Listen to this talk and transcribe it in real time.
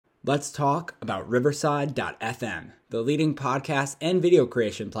Let's talk about Riverside.fm, the leading podcast and video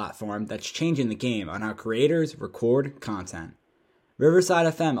creation platform that's changing the game on how creators record content. Riverside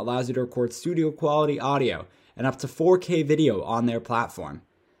FM allows you to record studio quality audio and up to 4K video on their platform.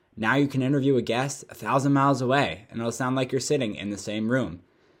 Now you can interview a guest 1,000 miles away and it'll sound like you're sitting in the same room.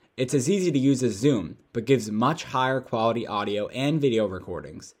 It's as easy to use as Zoom, but gives much higher quality audio and video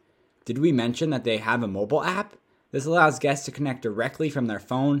recordings. Did we mention that they have a mobile app? This allows guests to connect directly from their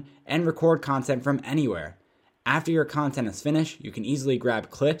phone and record content from anywhere. After your content is finished, you can easily grab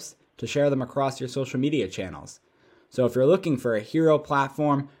clips to share them across your social media channels. So if you're looking for a hero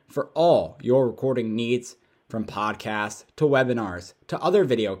platform for all your recording needs, from podcasts to webinars to other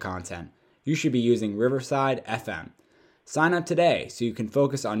video content, you should be using Riverside FM. Sign up today so you can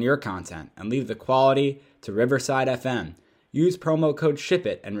focus on your content and leave the quality to Riverside FM. Use promo code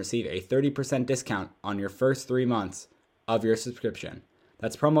SHIPIT and receive a 30% discount on your first 3 months of your subscription.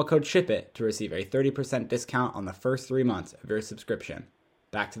 That's promo code SHIPIT to receive a 30% discount on the first 3 months of your subscription.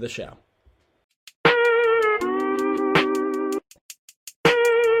 Back to the show.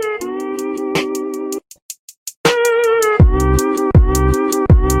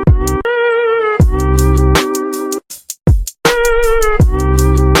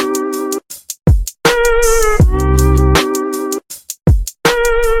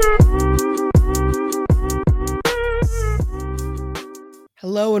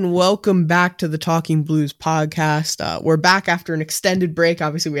 Hello and welcome back to the Talking Blues podcast. We're back after an extended break.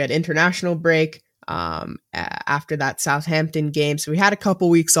 Obviously, we had international break after that Southampton game. So we had a couple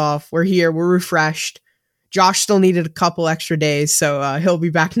weeks off. We're here. We're refreshed. Josh still needed a couple extra days, so he'll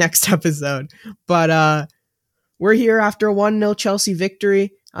be back next episode. But we're here after a 1-0 Chelsea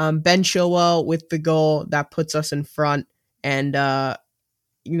victory. Ben Chilwell with the goal that puts us in front. And,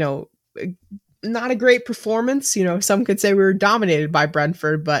 not a great performance. Some could say we were dominated by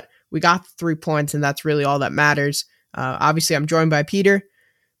Brentford, but we got 3 points, and that's really all that matters. Obviously, I'm joined by Peter.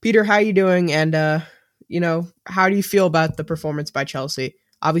 Peter, how are you doing? And, how do you feel about the performance by Chelsea?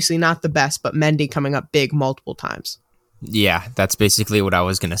 Obviously not the best, but Mendy coming up big multiple times. Yeah, that's basically what I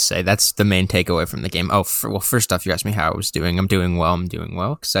was going to say. That's the main takeaway from the game. First off, you asked me how I was doing. I'm doing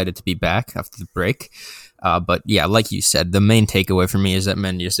well. Excited to be back after the break. But yeah, like you said, the main takeaway for me is that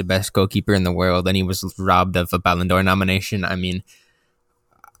Mendy is the best goalkeeper in the world, and he was robbed of a Ballon d'Or nomination. I mean,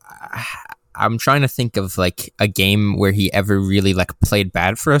 I'm trying to think of like a game where he ever really played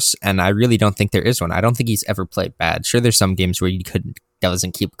bad for us, and I really don't think there is one. I don't think he's ever played bad. Sure, there's some games where he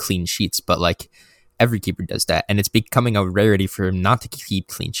doesn't keep clean sheets, but every keeper does that, and it's becoming a rarity for him not to keep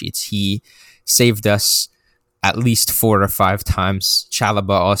clean sheets. He saved us at least 4 or 5 times. Chalobah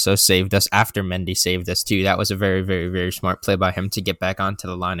also saved us after Mendy saved us too. That was a very, very, very smart play by him to get back onto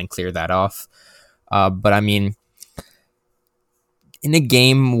the line and clear that off. But I mean, in a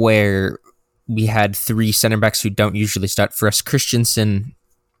game where we had 3 center backs who don't usually start for us, Christensen,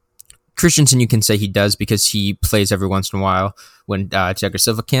 you can say he does because he plays every once in a while when Thiago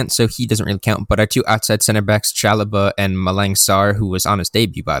Silva can't, so he doesn't really count. But our 2 outside center backs, Chalobah and Malang Sarr, who was on his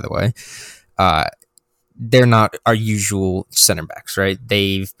debut, by the way, they're not our usual center backs, right?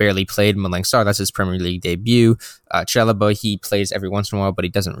 They've barely played. Malang Sarr, that's his Premier League debut. Chalobah, he plays every once in a while, but he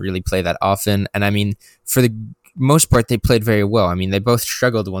doesn't really play that often. And I mean, for the most part, they played very well. I mean, they both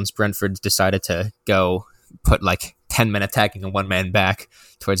struggled once Brentford decided to go put 10-man attacking and 1-man back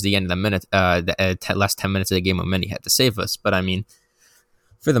towards the end of the minute, last 10 minutes of the game when Mendy had to save us. But I mean,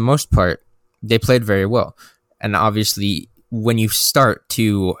 for the most part, they played very well. And obviously, when you start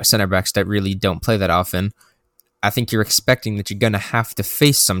 2 center backs that really don't play that often, I think you're expecting that you're going to have to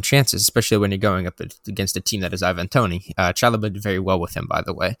face some chances, especially when you're going up against a team that is Ivan Toney. Chalobah did very well with him, by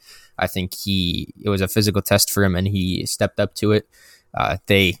the way. I think it was a physical test for him, and he stepped up to it.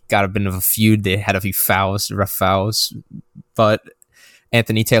 They got a bit of a feud. They had a few rough fouls, but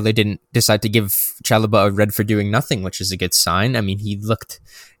Anthony Taylor didn't decide to give Chalobah a red for doing nothing, which is a good sign. I mean,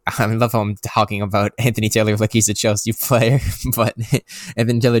 I love how I'm talking about Anthony Taylor like he's a Chelsea player, but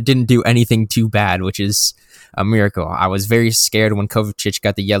Anthony Taylor didn't do anything too bad, which is a miracle. I was very scared when Kovacic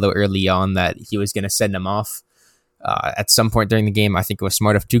got the yellow early on that he was going to send him off. At some point during the game, I think it was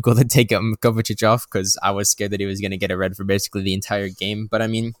smart of Tuchel to take Kovacic off because I was scared that he was going to get a red for basically the entire game. But I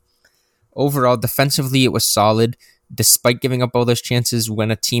mean, overall, defensively, it was solid. Despite giving up all those chances,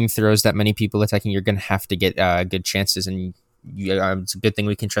 when a team throws that many people attacking, you're going to have to get good chances, and it's a good thing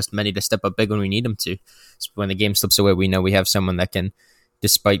we can trust Mendy to step up big when we need him to. So when the game slips away, we know we have someone that can,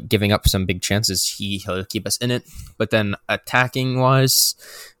 despite giving up some big chances, he'll keep us in it. But then attacking-wise,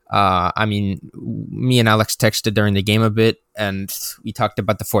 I mean, me and Alex texted during the game a bit, and we talked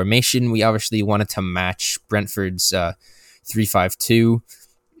about the formation. We obviously wanted to match Brentford's 3-5-2.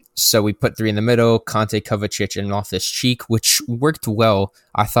 So we put three in the middle: Conte, Kovacic, and Loftus-Cheek, which worked well.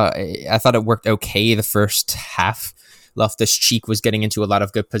 I thought it worked okay the first half. Loftus-Cheek was getting into a lot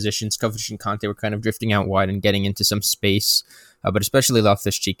of good positions. Kovacic and Conte were kind of drifting out wide and getting into some space, but especially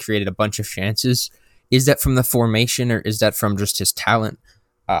Loftus-Cheek created a bunch of chances. Is that from the formation or is that from just his talent?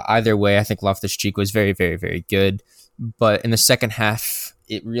 Either way, I think Loftus-Cheek was very, very, very good. But in the second half,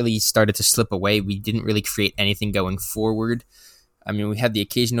 it really started to slip away. We didn't really create anything going forward. I mean, we had the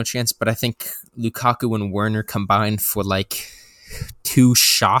occasional chance, but I think Lukaku and Werner combined for like 2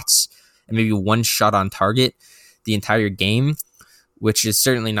 shots and maybe 1 shot on target the entire game, which is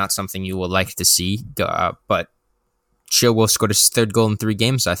certainly not something you will like to see. But Chilwell scored his 3rd goal in 3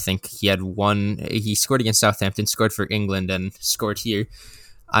 games. I think he had one. He scored against Southampton, scored for England, and scored here.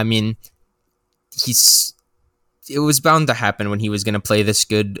 I mean, it was bound to happen when he was going to play this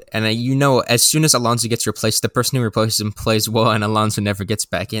good. And as soon as Alonso gets replaced, the person who replaces him plays well, and Alonso never gets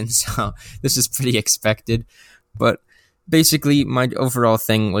back in. So this is pretty expected. But basically, my overall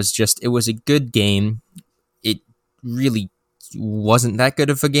thing was just, it was a good game. It really wasn't that good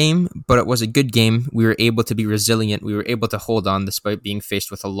of a game, but it was a good game. We were able to be resilient. We were able to hold on despite being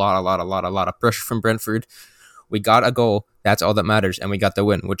faced with a lot of pressure from Brentford. We got a goal. That's all that matters. And we got the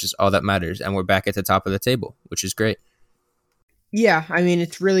win, which is all that matters. And we're back at the top of the table, which is great. Yeah, I mean,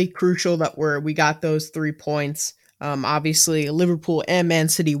 it's really crucial that we got those 3 points. Obviously, Liverpool and Man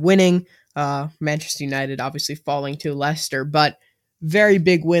City winning. Manchester United obviously falling to Leicester. But very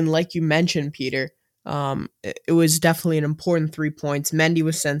big win, like you mentioned, Peter. It was definitely an important 3 points. Mendy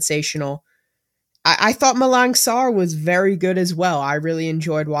was sensational. I thought Malang Sarr was very good as well. I really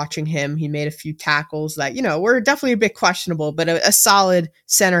enjoyed watching him. He made a few tackles that, were definitely a bit questionable, but a solid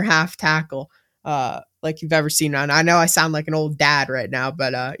center half tackle, like you've ever seen. And I know I sound like an old dad right now,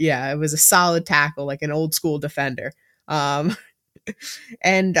 but yeah, it was a solid tackle, like an old school defender. And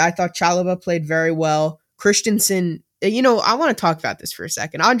I thought Chalobah played very well. Christensen, I want to talk about this for a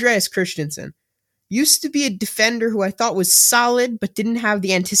second. Andreas Christensen used to be a defender who I thought was solid, but didn't have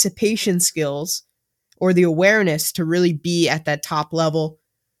the anticipation skills or the awareness to really be at that top level.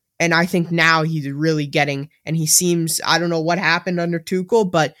 And I think now he's really getting, and he seems, I don't know what happened under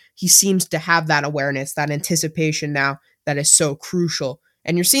Tuchel, but he seems to have that awareness, that anticipation now that is so crucial.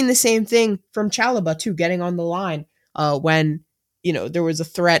 And you're seeing the same thing from Chalobah too, getting on the line when, there was a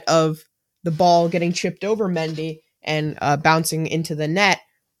threat of the ball getting chipped over Mendy and bouncing into the net,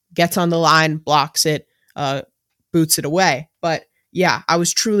 gets on the line, blocks it, boots it away. But yeah, I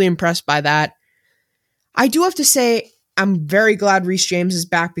was truly impressed by that. I do have to say, I'm very glad Reece James is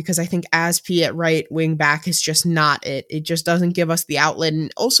back because I think Aspi at right wing back is just not it. It just doesn't give us the outlet.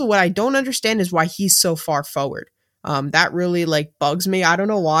 And also what I don't understand is why he's so far forward. That really bugs me. I don't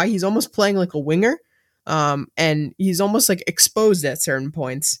know why. He's almost playing like a winger. And he's almost exposed at certain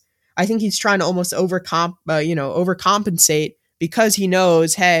points. I think he's trying to almost overcompensate because he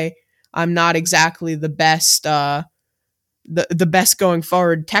knows, hey, I'm not exactly the best, the best going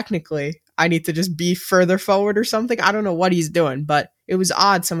forward technically. I need to just be further forward or something. I don't know what he's doing, but it was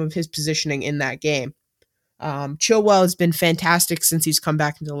odd, some of his positioning in that game. Chilwell has been fantastic since he's come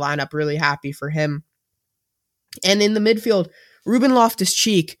back into the lineup. Really happy for him. And in the midfield, Ruben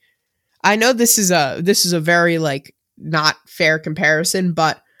Loftus-Cheek. I know this is a very not fair comparison,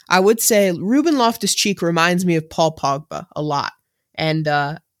 but I would say Ruben Loftus-Cheek reminds me of Paul Pogba a lot. And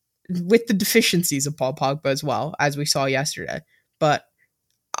with the deficiencies of Paul Pogba as well, as we saw yesterday. But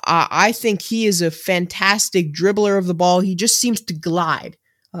I think he is a fantastic dribbler of the ball. He just seems to glide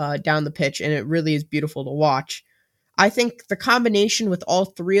down the pitch, and it really is beautiful to watch. I think the combination with all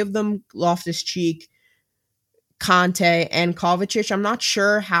 3 of them, Loftus-Cheek, Conte, and Kovacic, I'm not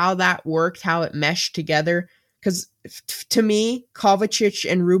sure how that worked, how it meshed together. Because to me,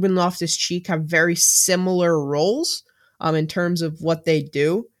 Kovacic and Ruben Loftus-Cheek have very similar roles in terms of what they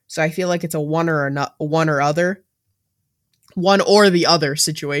do. So I feel like it's a one or the other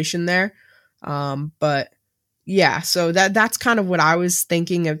situation there. But yeah, so that's kind of what I was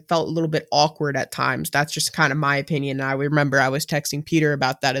thinking. It felt a little bit awkward at times. That's just kind of my opinion. I remember I was texting Peter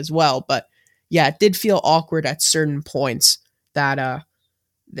about that as well. But yeah, it did feel awkward at certain points that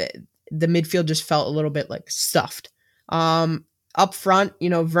the midfield just felt a little bit stuffed. Up front,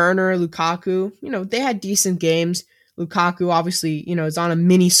 Werner, Lukaku, they had decent games. Lukaku obviously, is on a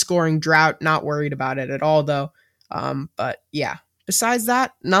mini scoring drought. Not worried about it at all though. But yeah, besides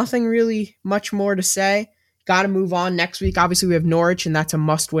that, nothing really much more to say. Got to move on. Next week, obviously we have Norwich, and that's a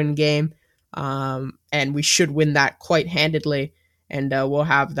must-win game. And we should win that quite handedly. And we'll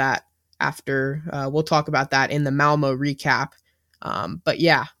have that after. We'll talk about that in the Malmo recap. But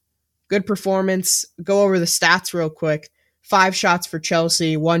yeah, good performance. Go over the stats real quick. 5 shots for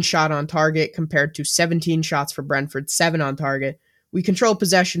Chelsea, 1 shot on target compared to 17 shots for Brentford, 7 on target. We controlled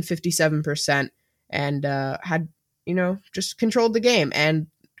possession 57% and had, just controlled the game. And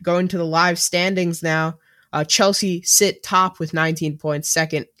going to the live standings now, Chelsea sit top with 19 points,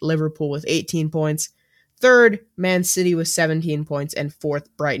 second Liverpool with 18 points, third Man City with 17 points, and fourth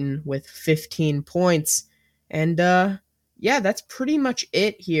Brighton with 15 points. And that's pretty much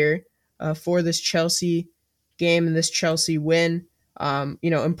it here for this Chelsea game and this Chelsea win.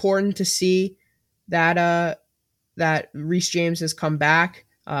 Important to see that Reece James has come back.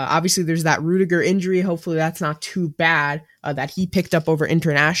 Obviously, there's that Rudiger injury. Hopefully, that's not too bad that he picked up over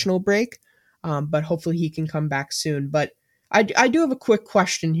international break. But hopefully, he can come back soon. But I do have a quick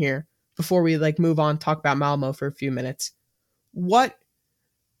question here before we move on, talk about Malmo for a few minutes. What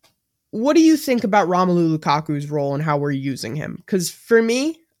do you think about Romelu Lukaku's role and how we're using him? Because for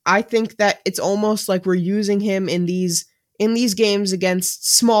me, I think that it's almost like we're using him in these games against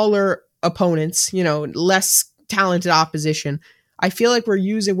smaller opponents, less talented opposition. I feel like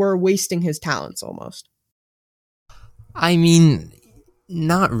we're wasting his talents almost. I mean,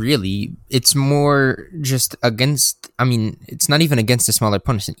 not really. It's more just it's not even against the smaller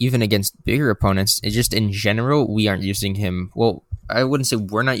opponents, even against bigger opponents. It's just in general, we aren't using him. Well, I wouldn't say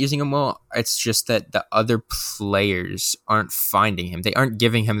we're not using him well. It's just that the other players aren't finding him. They aren't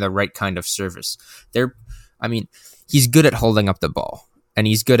giving him the right kind of service. He's good at holding up the ball. And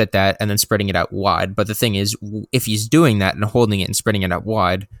he's good at that and then spreading it out wide. But the thing is, if he's doing that and holding it and spreading it out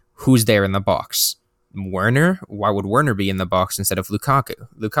wide, who's there in the box? Werner? Why would Werner be in the box instead of Lukaku?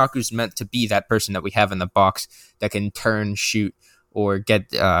 Lukaku's meant to be that person that we have in the box that can turn, shoot, or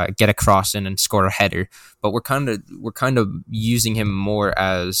get a cross in and score a header. But we're kind of using him more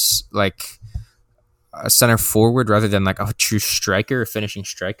as like a center forward rather than like a true striker, a finishing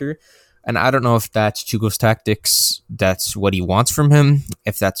striker. And I don't know if that's Tuchel's tactics, that's what he wants from him,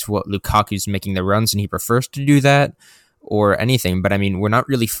 if that's what Lukaku's making the runs and he prefers to do that, or anything. But we're not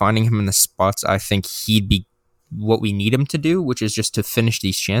really finding him in the spots I think he'd be what we need him to do, which is just to finish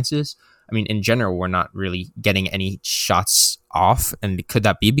these chances. In general, we're not really getting any shots off. And could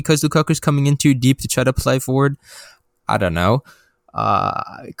that be because Lukaku's coming in too deep to try to play forward? I don't know.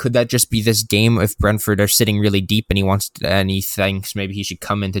 Could that just be this game if Brentford are sitting really deep and he thinks maybe he should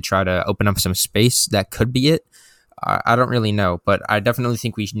come in to try to open up some space? That could be it. I don't really know, but I definitely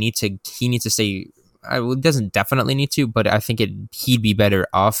think he needs to stay. It doesn't definitely need to, but I think he'd be better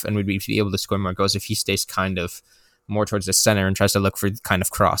off and would be able to score more goals if he stays kind of more towards the center and tries to look for kind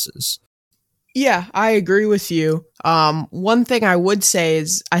of crosses. Yeah, I agree with you. One thing I would say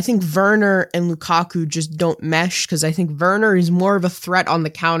is I think Werner and Lukaku just don't mesh because I think Werner is more of a threat on the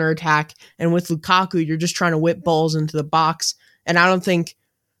counterattack. And with Lukaku, you're just trying to whip balls into the box. And I don't think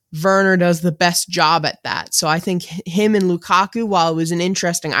Werner does the best job at that. So I think him and Lukaku, while it was an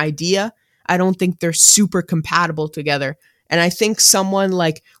interesting idea, I don't think they're super compatible together. And I think someone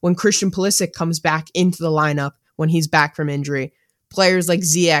like when Christian Pulisic comes back into the lineup when he's back from injury, players like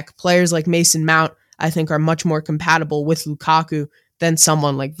Ziyech, players like Mason Mount, I think are much more compatible with Lukaku than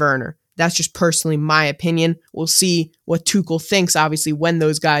someone like Werner. That's just personally my opinion. We'll see what Tuchel thinks, obviously, when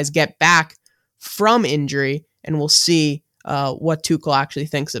those guys get back from injury, and we'll see what Tuchel actually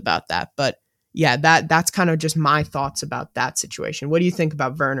thinks about that. But yeah, that's kind of just my thoughts about that situation. What do you think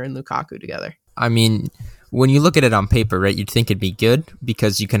about Werner and Lukaku together? When you look at it on paper, right, you'd think it'd be good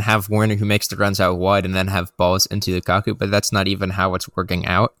because you can have Werner who makes the runs out wide and then have balls into Lukaku, but that's not even how it's working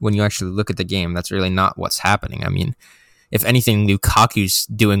out. When you actually look at the game, that's really not what's happening. If anything, Lukaku's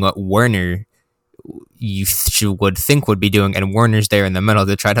doing what Werner you would think would be doing, and Werner's there in the middle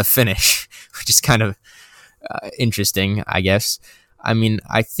to try to finish, which is kind of interesting, I guess.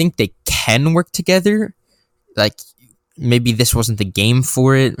 I think they can work together. Maybe this wasn't the game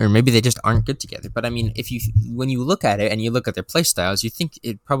for it, or maybe they just aren't good together. But when you look at it and you look at their play styles, you think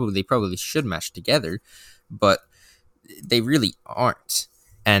they probably should mesh together, but they really aren't.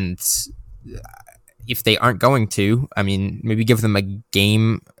 And if they aren't going to, maybe give them a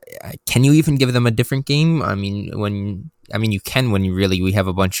game. Can you even give them a different game? You can when we have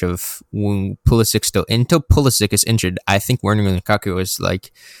a bunch of Pulisic still. Until Pulisic is injured, I think Werner and Lukaku is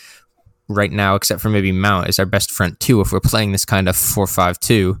right now, except for maybe Mount, is our best front two if we're playing this kind of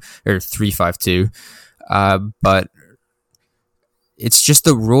 4-5-2 or 3-5-2. But it's just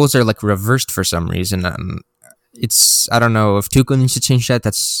the roles are reversed for some reason. I don't know if Tuchel needs to change that.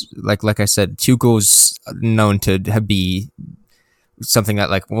 That's like I said, Tuchel's known to be something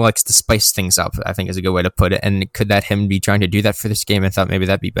that likes to spice things up, I think is a good way to put it. And could that him be trying to do that for this game and thought maybe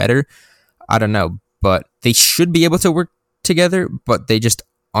that'd be better? I don't know, but they should be able to work together, but they just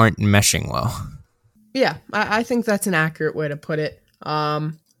aren't meshing well. Yeah, I think that's an accurate way to put it.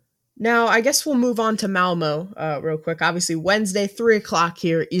 Now, I guess we'll move on to Malmo real quick. Obviously, Wednesday, 3 o'clock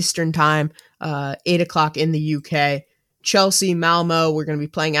here, Eastern time, 8 o'clock in the UK. Chelsea, Malmo, we're going to be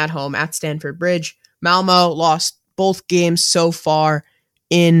playing at home at Stamford Bridge. Malmo lost both games so far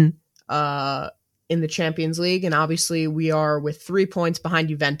in the Champions League, and obviously we are with 3 points behind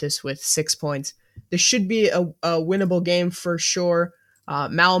Juventus with 6 points. This should be a winnable game for sure.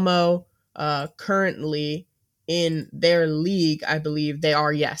 Malmo currently in their league, I believe they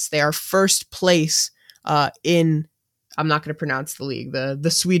are first place in, I'm not going to pronounce the league,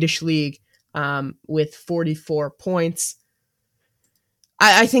 the Swedish league, with 44 points.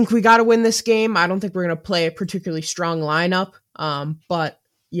 I think we got to win this game. I don't think we're going to play a particularly strong lineup, but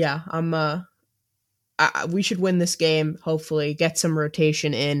yeah, we should win this game, hopefully get some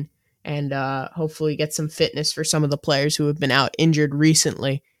rotation in, and hopefully get some fitness for some of the players who have been out injured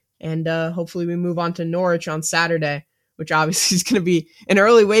recently. And hopefully we move on to Norwich on Saturday, which obviously is going to be an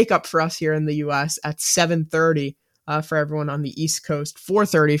early wake-up for us here in the U.S. at 7:30 for everyone on the East Coast,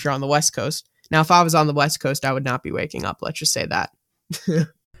 4:30 if you're on the West Coast. Now, if I was on the West Coast, I would not be waking up. Let's just say that.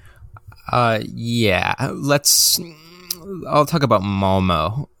 Yeah, I'll talk about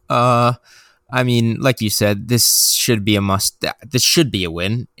Malmo. I mean, like you said, this should be a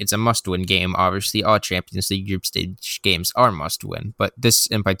win. It's a must-win game. Obviously, all Champions League group stage games are must-win, but this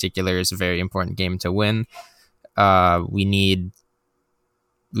in particular is a very important game to win. We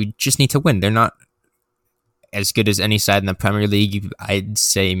just need to win. They're not as good as any side in the Premier League. I'd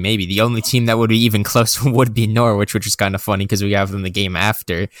say maybe the only team that would be even close would be Norwich, which is kind of funny because we have them the game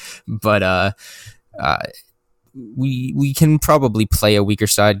after. But we can probably play a weaker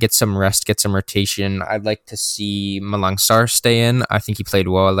side, get some rest, get some rotation. I'd like to see Malang Sarr stay in. I think he played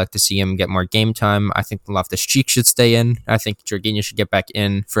well. I'd like to see him get more game time. I think Loftus-Cheek should stay in. I think Jorginho should get back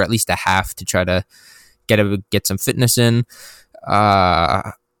in for at least a half to try to get some fitness in.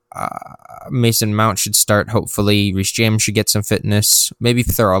 Mason Mount should start, hopefully. Reece James should get some fitness. Maybe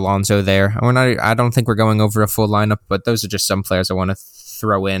throw Alonso there. I don't think we're going over a full lineup, but those are just some players I want to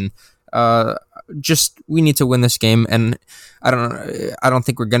throw in. We need to win this game, and I don't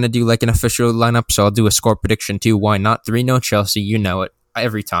think we're gonna do like an official lineup, so I'll do a score prediction too. Why not? 3-0 Chelsea, you know it,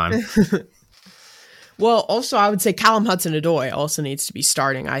 every time. Well, also I would say Callum Hudson-Odoi also needs to be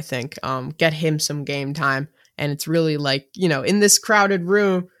starting, I think. Get him some game time, and it's really like, in this crowded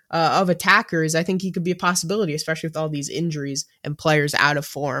room of attackers, I think he could be a possibility, especially with all these injuries and players out of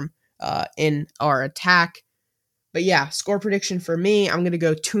form in our attack. But yeah, score prediction for me, I'm going to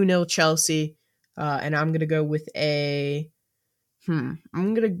go 2-0 Chelsea, and I'm going to go with a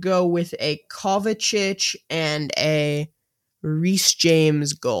Kovacic and a Reece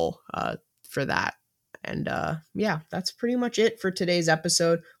James goal for that. And yeah, that's pretty much it for today's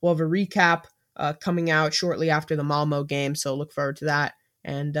episode. We'll have a recap coming out shortly after the Malmo game, so look forward to that.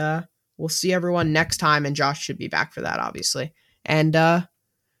 And we'll see everyone next time, and Josh should be back for that, obviously. And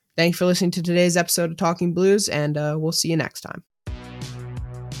thanks for listening to today's episode of Talking Blues, and we'll see you next time.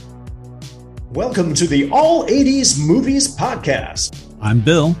 Welcome to the All 80s Movies Podcast. I'm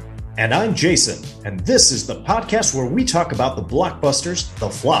Bill. And I'm Jason. And this is the podcast where we talk about the blockbusters, the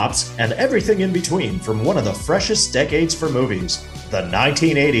flops, and everything in between from one of the freshest decades for movies, the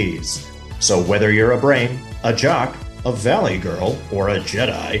 1980s. So whether you're a brain, a jock, a valley girl, or a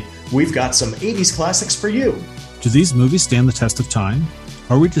Jedi, we've got some 80s classics for you. Do these movies stand the test of time?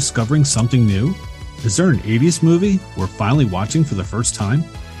 Are we discovering something new? Is there an 80s movie we're finally watching for the first time?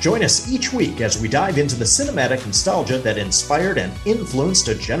 Join us each week as we dive into the cinematic nostalgia that inspired and influenced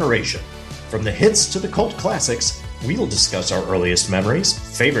a generation. From the hits to the cult classics, we'll discuss our earliest memories,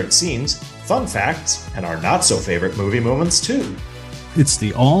 favorite scenes, fun facts, and our not-so-favorite movie moments too. It's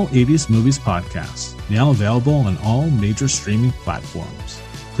the All 80s Movies Podcast, now available on all major streaming platforms.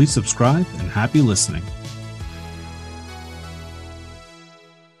 Please subscribe and happy listening.